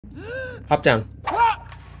Hop down.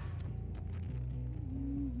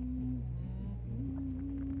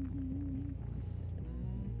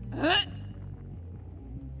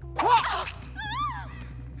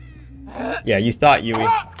 Yeah, you thought, Yui.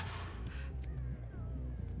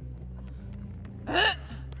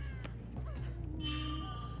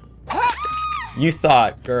 You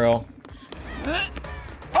thought, girl.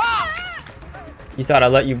 You thought I'd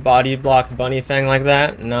let you body block Bunny Fang like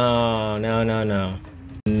that? No, no, no, no.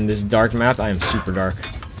 In this dark map, I am super dark.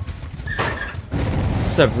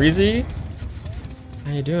 What's up, Breezy?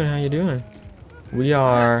 How you doing? How you doing? We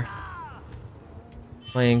are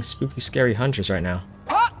playing Spooky Scary Hunters right now.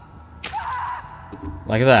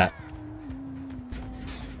 Like that.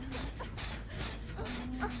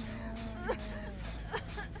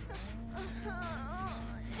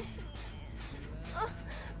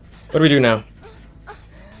 What do we do now?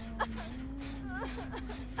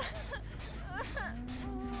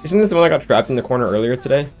 Isn't this the one that got trapped in the corner earlier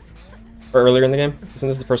today? Or earlier in the game? Isn't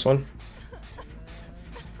this the first one?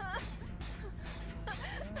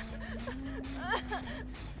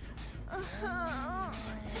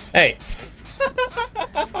 Hey!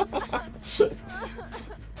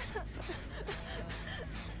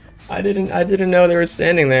 I didn't know they were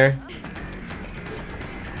standing there.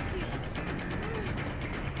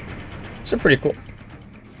 These are pretty cool.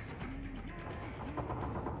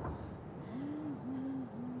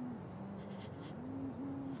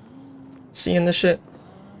 Seeing this shit?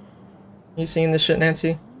 You seeing this shit,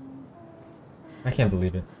 Nancy? I can't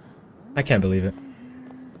believe it. I can't believe it.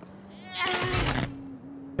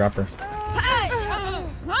 Drop her.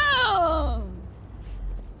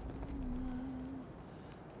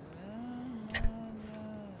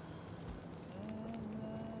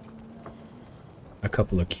 A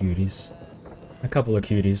couple of cuties. A couple of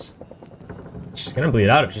cuties. She's gonna bleed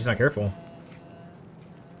out if she's not careful.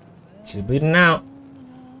 She's bleeding out.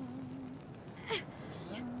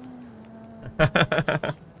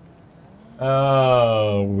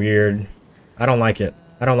 Oh, weird. I don't like it.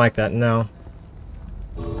 I don't like that, no.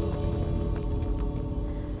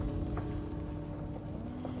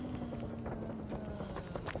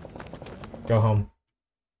 Go home.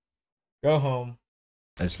 Go home.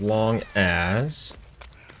 As long as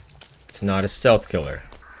it's not a stealth killer.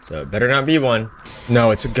 So it better not be one.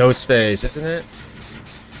 No, it's a ghost phase, isn't it?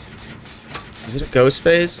 Is it a ghost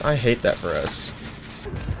phase? I hate that for us.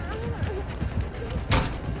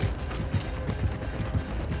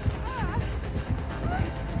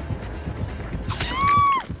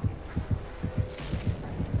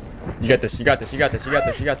 You got this, you got this, you got this, you got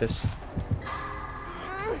this, you got this.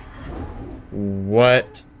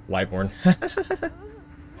 What? Lightborn.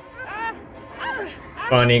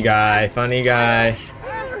 Funny guy, funny guy.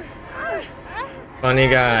 Funny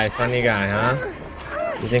guy, huh?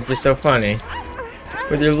 You think you're so funny?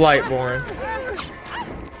 With your Lightborn.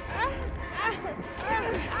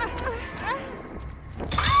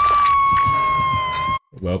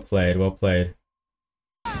 Well played, well played.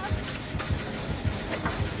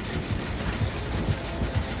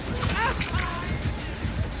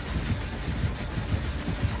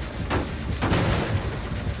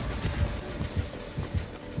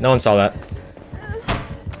 No one saw that.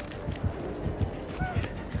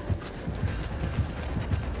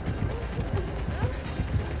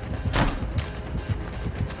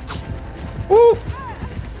 Woo!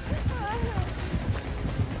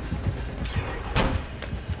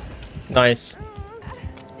 Nice.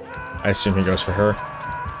 I assume he goes for her.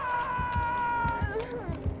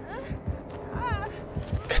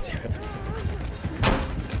 God damn it.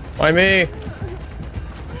 Why me?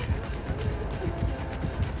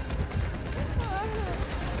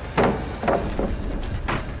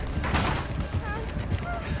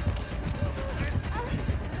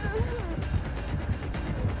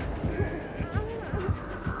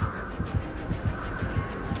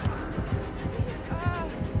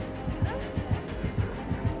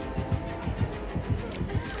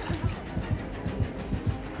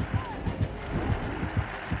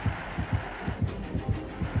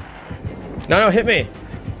 No, no, hit me.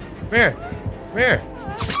 Come here. Come here.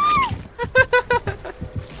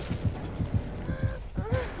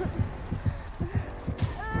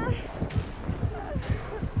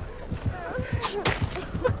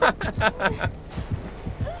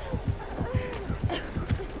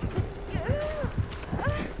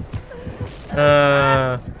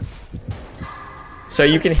 So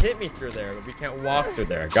you can hit me through there, but we can't walk through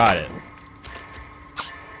there. Got it.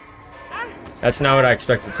 That's not what I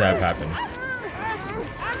expected to have happen.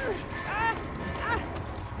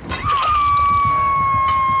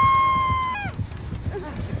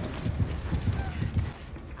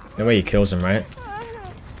 No way he kills him, right?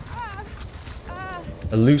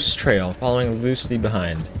 A loose trail, following loosely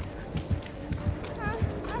behind.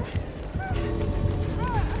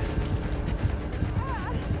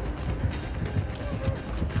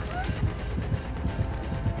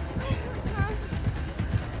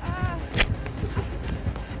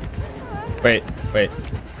 Wait.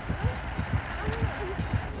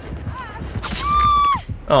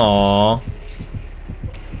 Aww.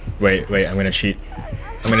 Wait, I'm gonna cheat.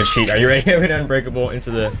 Are you ready? I'm gonna unbreakable into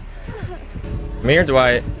the... Come here,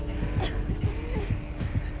 Dwight.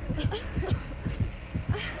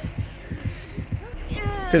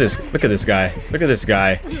 Look at this guy. Look at this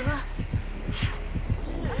guy.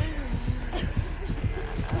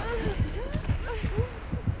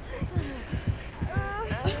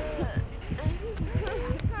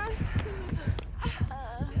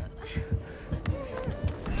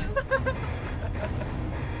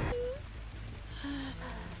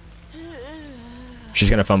 She's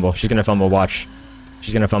gonna fumble, watch.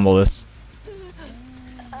 She's gonna fumble this.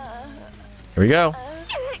 Here we go.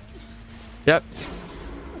 Yep.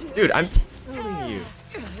 Dude, I'm telling you.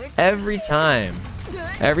 Every time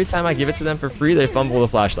I give it to them for free, they fumble the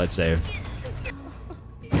flashlight save.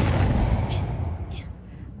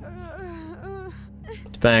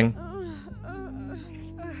 Fang.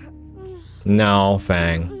 No,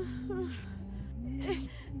 Fang.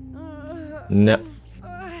 No.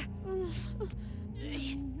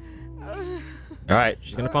 Alright,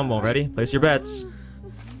 she's gonna fumble. Ready? Place your bets.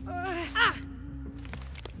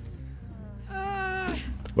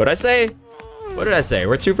 What'd I say? What did I say?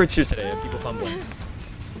 We're 2 for 2 today of people fumbling.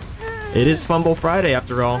 It is Fumble Friday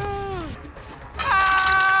after all.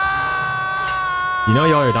 You know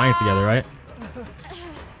y'all are dying together, right?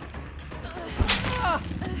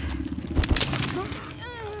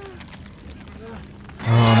 Oh,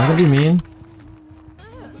 am I gonna be mean?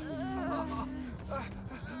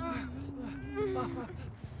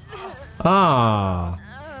 Ah.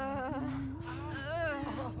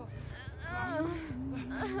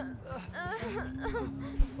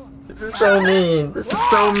 This is so mean. This is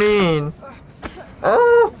so mean.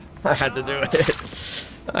 Oh, I had to do it.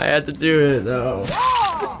 I had to do it though.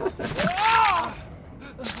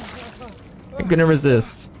 I couldn't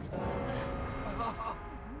resist.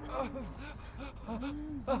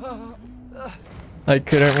 I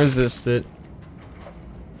couldn't resist it.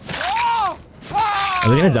 Are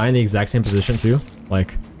they gonna die in the exact same position too?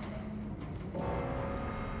 Like,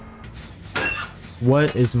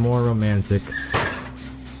 what is more romantic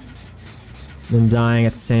than dying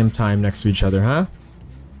at the same time next to each other, huh?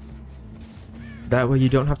 That way you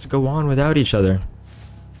don't have to go on without each other.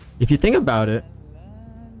 If you think about it,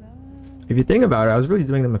 I was really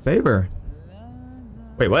doing them a favor.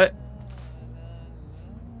 Wait, what?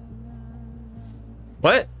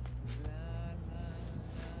 What?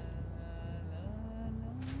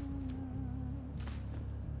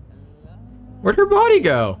 Where'd her body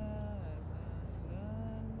go?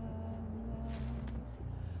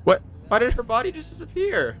 What? Why did her body just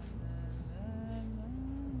disappear?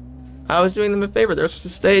 I was doing them a favor. They were supposed to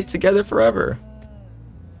stay together forever.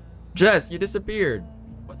 Jess, you disappeared.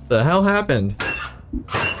 What the hell happened?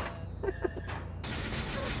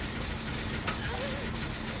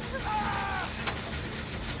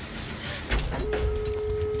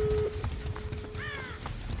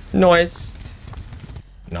 Noise.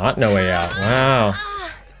 Not No Way Out. Wow.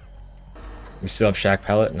 We still have Shack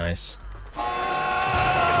Palette. Nice.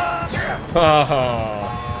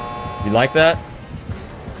 Oh. You like that?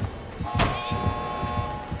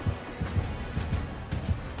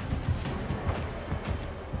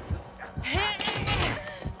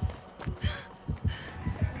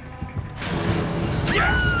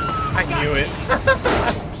 I knew it.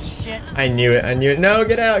 I knew it. I knew it. No,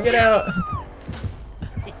 get out. Get out.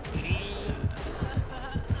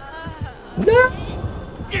 No.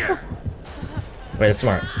 Wait, it's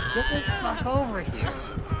smart. Get the fuck over here.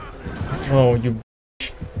 Oh, you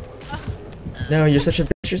bitch. No, you're such a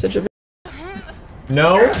bitch. You're such a bitch.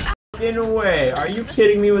 No fucking way. Are you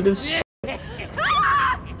kidding me with this shit? I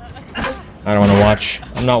don't want to watch.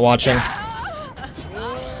 I'm not watching.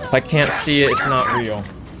 If I can't see it, it's not real.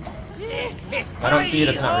 If I don't see it,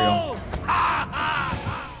 it's not real.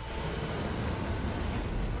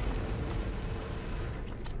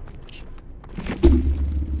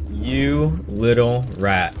 You little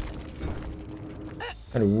rat.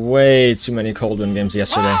 I had way too many Cold Wind games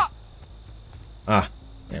yesterday. Ah,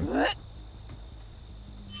 damn. Look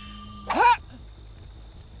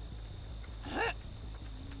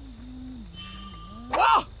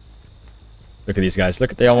at these guys.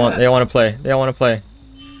 Look at they all want to play. They all want to play.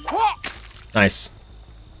 Nice.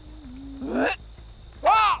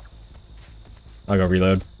 I'll go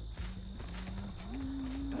reload.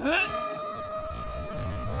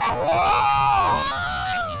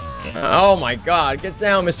 Oh my god, get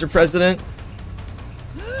down, Mr. President.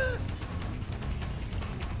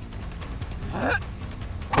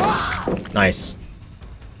 Nice.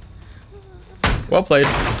 Well played.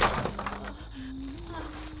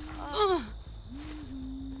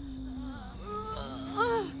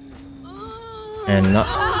 And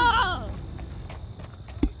not...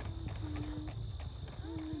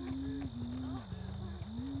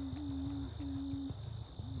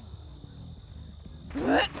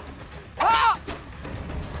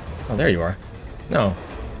 Oh, there you are. No.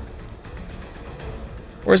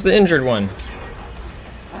 Where's the injured one?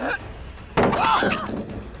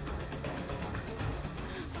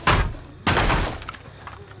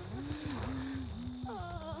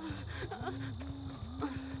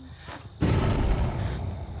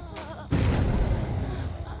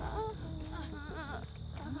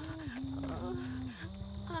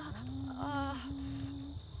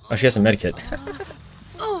 Oh, she has a medkit.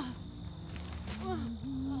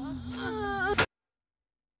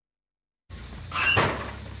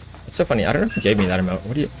 It's so funny. I don't know if you gave me that emote.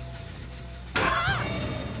 What do you...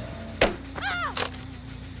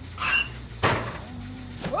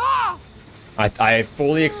 I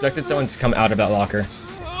fully expected someone to come out of that locker.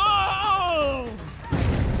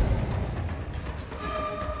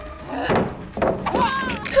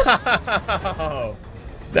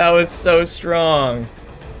 That was so strong.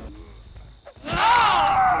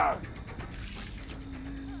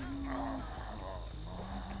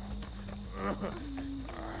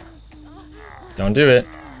 Don't do it.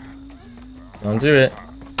 Don't do it.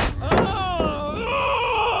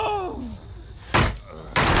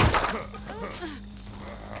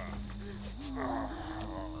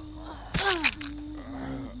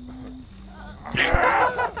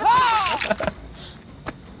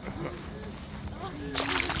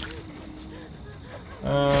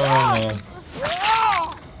 Oh man.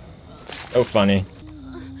 So funny.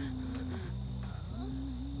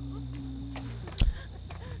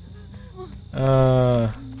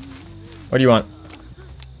 What do you want?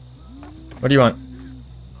 What do you want?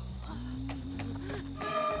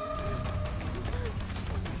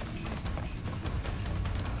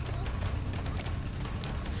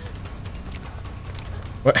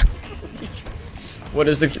 What? What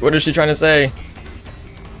is she trying to say?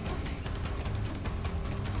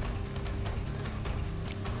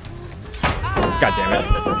 God damn it.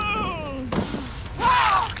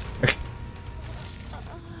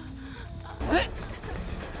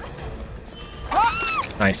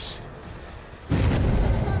 Nice.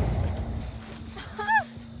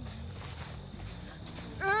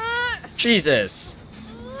 Jesus.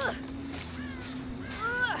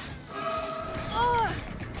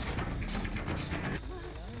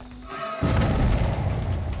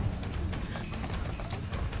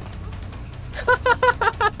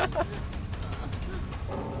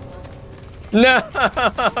 No!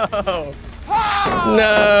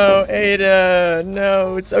 No, Ada!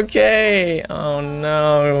 No, it's okay! Oh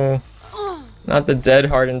no. Not the dead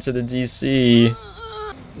heart into the DC.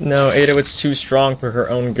 No, Ada was too strong for her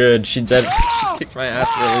own good. She kicked my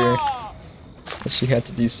ass earlier. But she had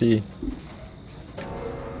to DC.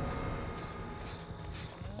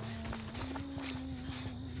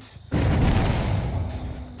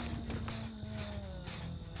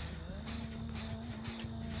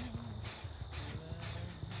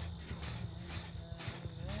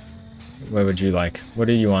 What would you like? What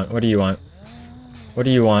do you want? What do you want? What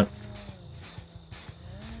do you want?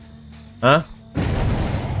 Huh?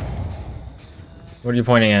 What are you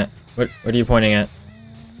pointing at? What are you pointing at?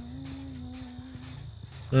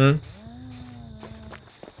 Hmm?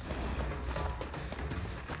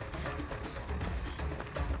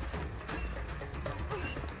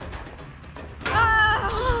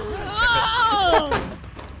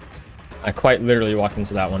 I quite literally walked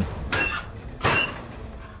into that one.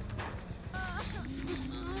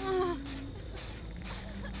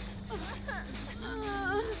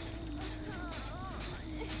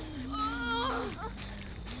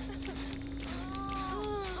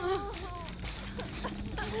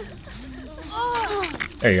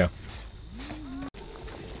 There you go.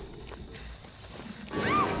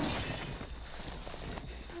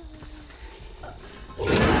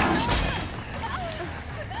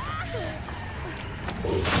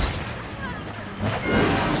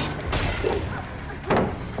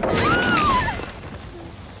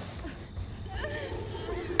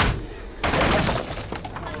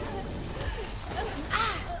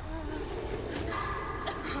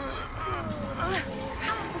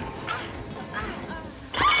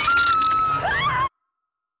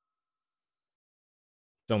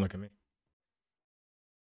 Don't look at me.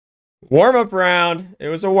 Warm-up round. It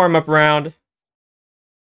was a warm-up round.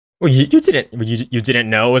 Well, you didn't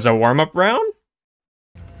know it was a warm-up round?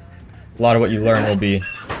 A lot of what you learn will be...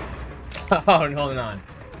 Oh, hold on.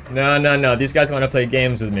 No. These guys want to play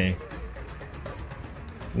games with me.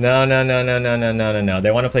 No.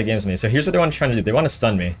 They want to play games with me. So here's what they want to try to do. They want to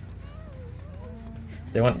stun me.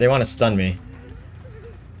 They want to stun me.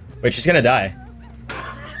 Wait, she's gonna die.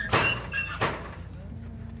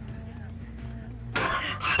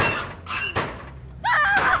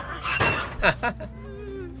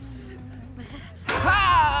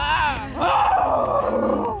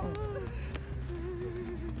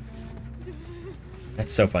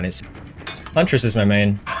 That's so funny. Huntress is my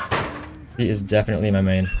main. He is definitely my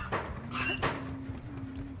main.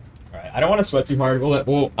 Alright, I don't want to sweat too hard. I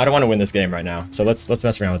don't want to win this game right now. So let's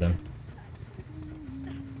mess around with him.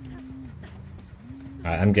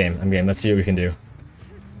 Alright, I'm game. Let's see what we can do.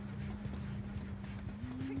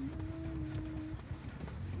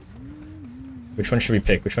 Which one should we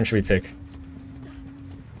pick?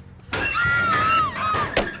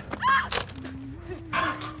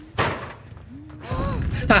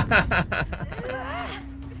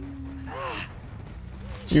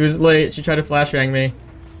 She was late. She tried to flashbang me.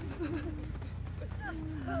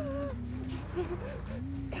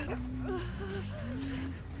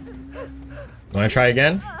 Wanna try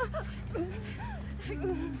again?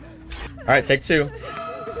 Alright, take two.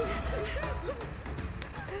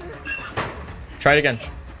 Try it again.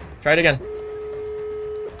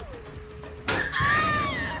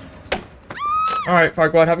 Alright,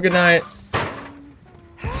 Farquaad, have a good night.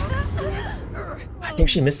 I think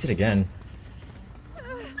she missed it again.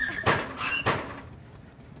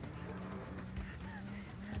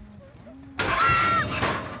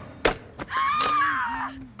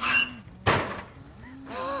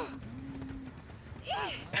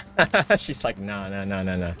 She's like,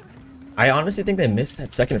 no. I honestly think they missed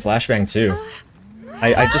that second flashbang too.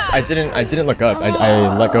 I didn't look up.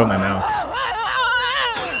 I let go of my mouse.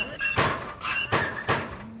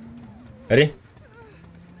 Ready?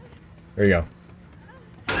 There you go.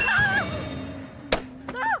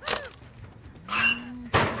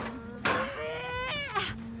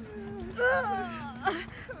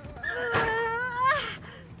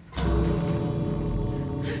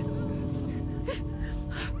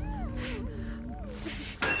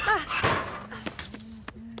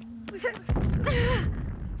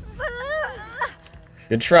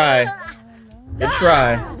 Good try.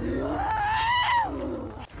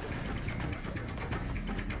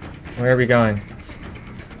 Where are we going?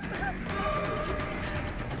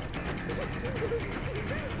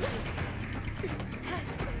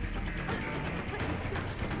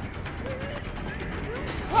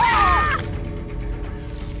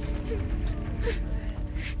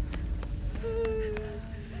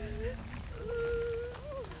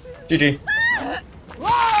 GG.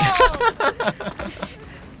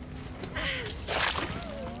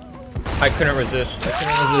 I couldn't resist.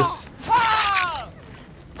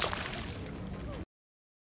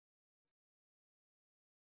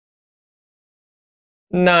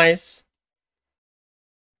 Nice.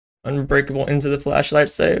 Unbreakable into the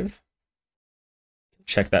flashlight save.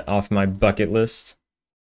 Check that off my bucket list.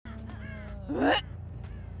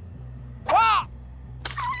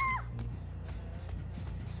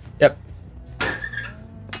 Yep.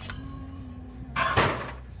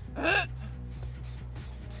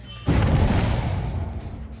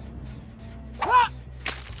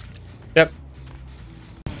 Yep.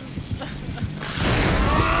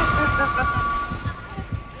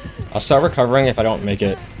 I'll start recovering if I don't make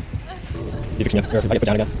it. You fix me up, or if I get put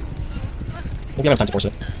down again. Maybe I don't have time to force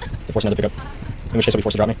it. To force another pickup. In which case I'll be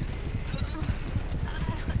forced to drop me.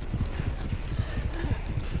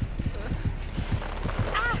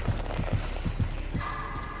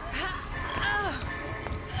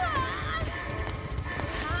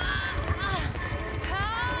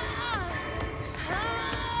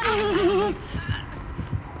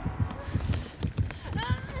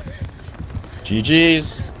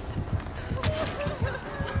 GG's.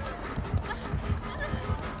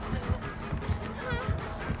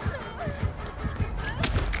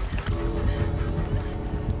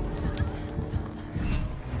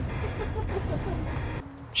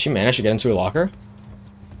 She managed to get into a locker?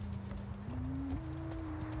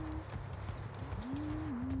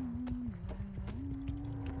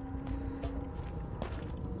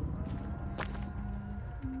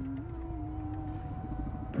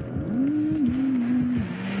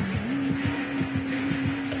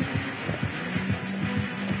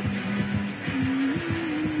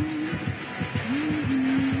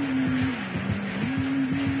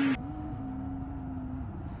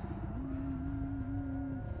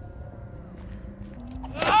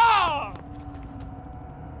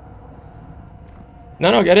 No,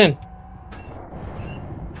 no, get in.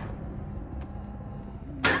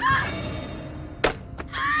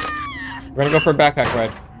 We're gonna go for a backpack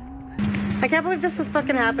ride. I can't believe this is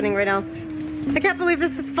fucking happening right now. I can't believe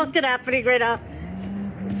this is fucking happening right now.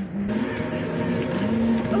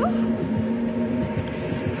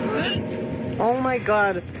 Oh my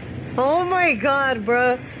god. Oh my god,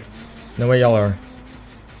 bruh. No way y'all are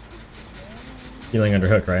feeling under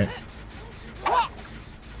hook, right?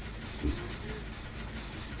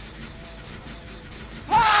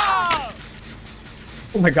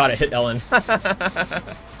 Oh my god, I hit Ellen.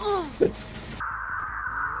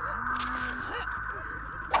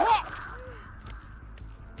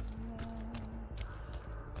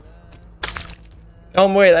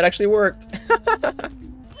 Oh wait, that actually worked.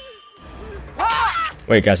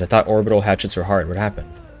 Wait guys, I thought orbital hatchets were hard. What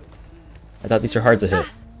happened? I thought these are hard to hit.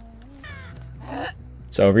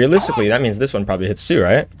 So realistically, that means this one probably hits too,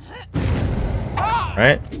 right?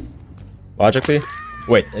 Right? Logically?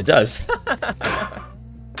 Wait, it does.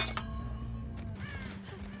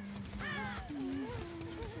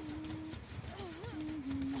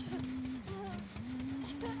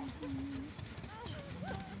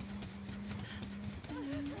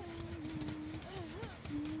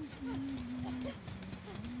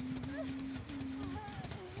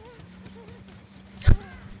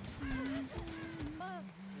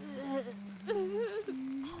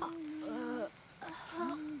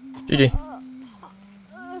 GG.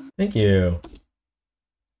 Thank you.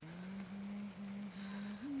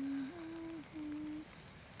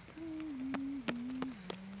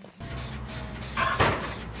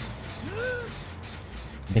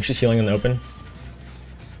 You think she's healing in the open?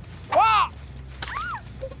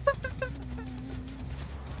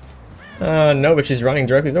 No, but she's running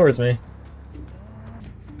directly towards me.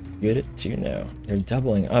 Good to know. They're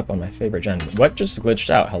doubling up on my favorite gen. What just glitched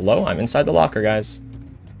out? Hello? I'm inside the locker, guys.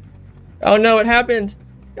 Oh no, it happened!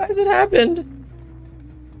 Guys, it happened!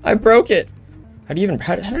 I broke it! How do you even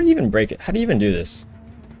break it? How do you even do this?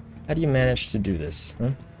 How do you manage to do this?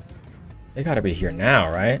 Huh? They gotta be here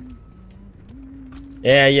now, right?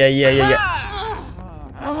 Yeah.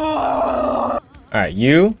 Alright,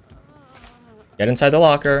 you get inside the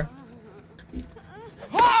locker.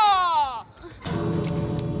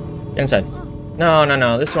 Get inside.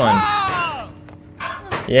 No, this one.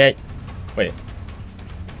 Yeah. Wait.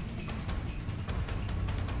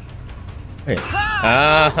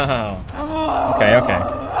 Oh. Okay.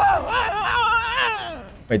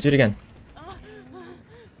 Wait, do it again.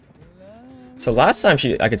 So last time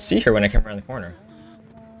I could see her when I came around the corner.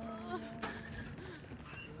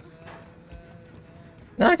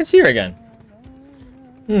 Now I can see her again.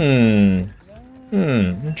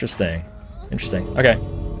 Interesting.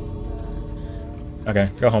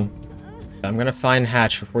 Okay, go home. I'm gonna find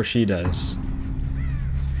Hatch before she does.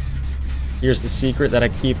 Here's the secret that I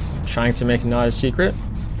keep trying to make not a secret.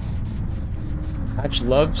 Hatch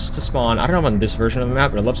loves to spawn. I don't know about this version of the map,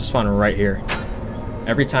 but it loves to spawn right here.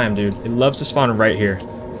 Every time, dude. It loves to spawn right here.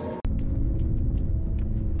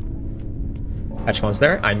 Hatch spawns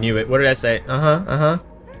there. I knew it. What did I say?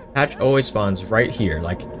 Hatch always spawns right here.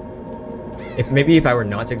 Like, if I were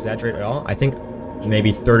not to exaggerate at all, I think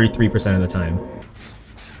maybe 33% of the time.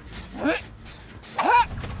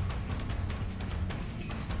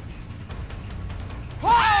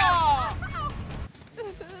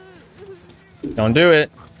 Don't do it.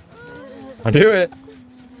 Don't do it.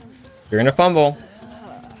 You're gonna fumble.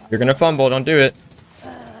 Don't do it.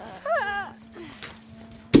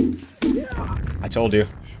 I told you.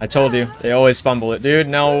 They always fumble it, dude.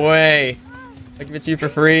 No way. I give it to you for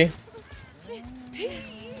free.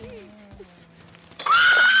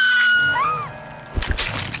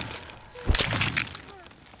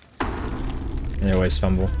 They always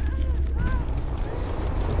fumble.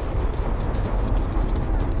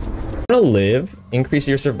 To live, increase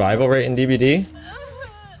your survival rate in DBD.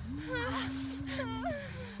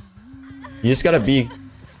 You just gotta be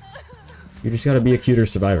a cuter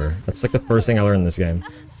survivor. That's like the first thing I learned in this game.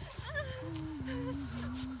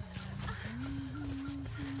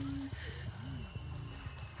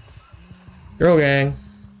 Girl gang.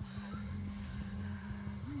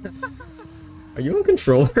 Are you a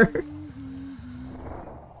controller?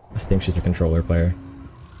 I think she's a controller player.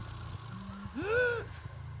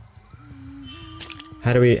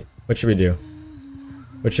 What should we do?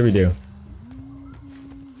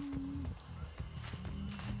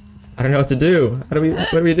 I don't know what to do. What do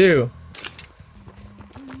we do?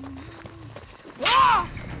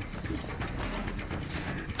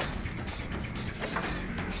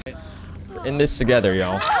 We're in this together,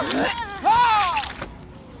 y'all.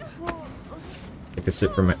 Take a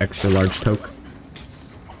sip from my extra large Coke.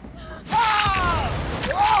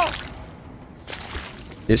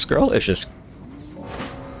 This girl is just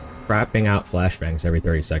crapping out flashbangs every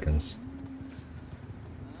 30 seconds.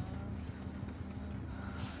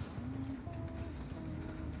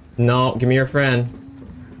 No, give me your friend.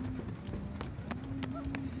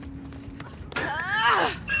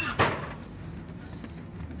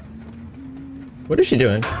 What is she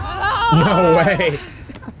doing? No way!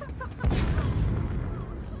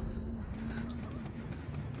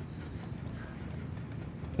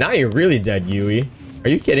 Now you're really dead, Yui. Are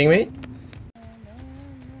you kidding me?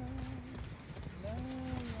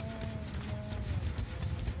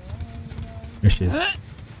 There she is.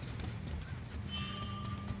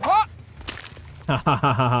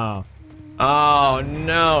 Oh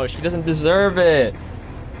no, she doesn't deserve it.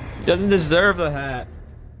 She doesn't deserve the hat.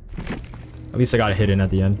 At least I got a hit in at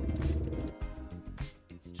the end.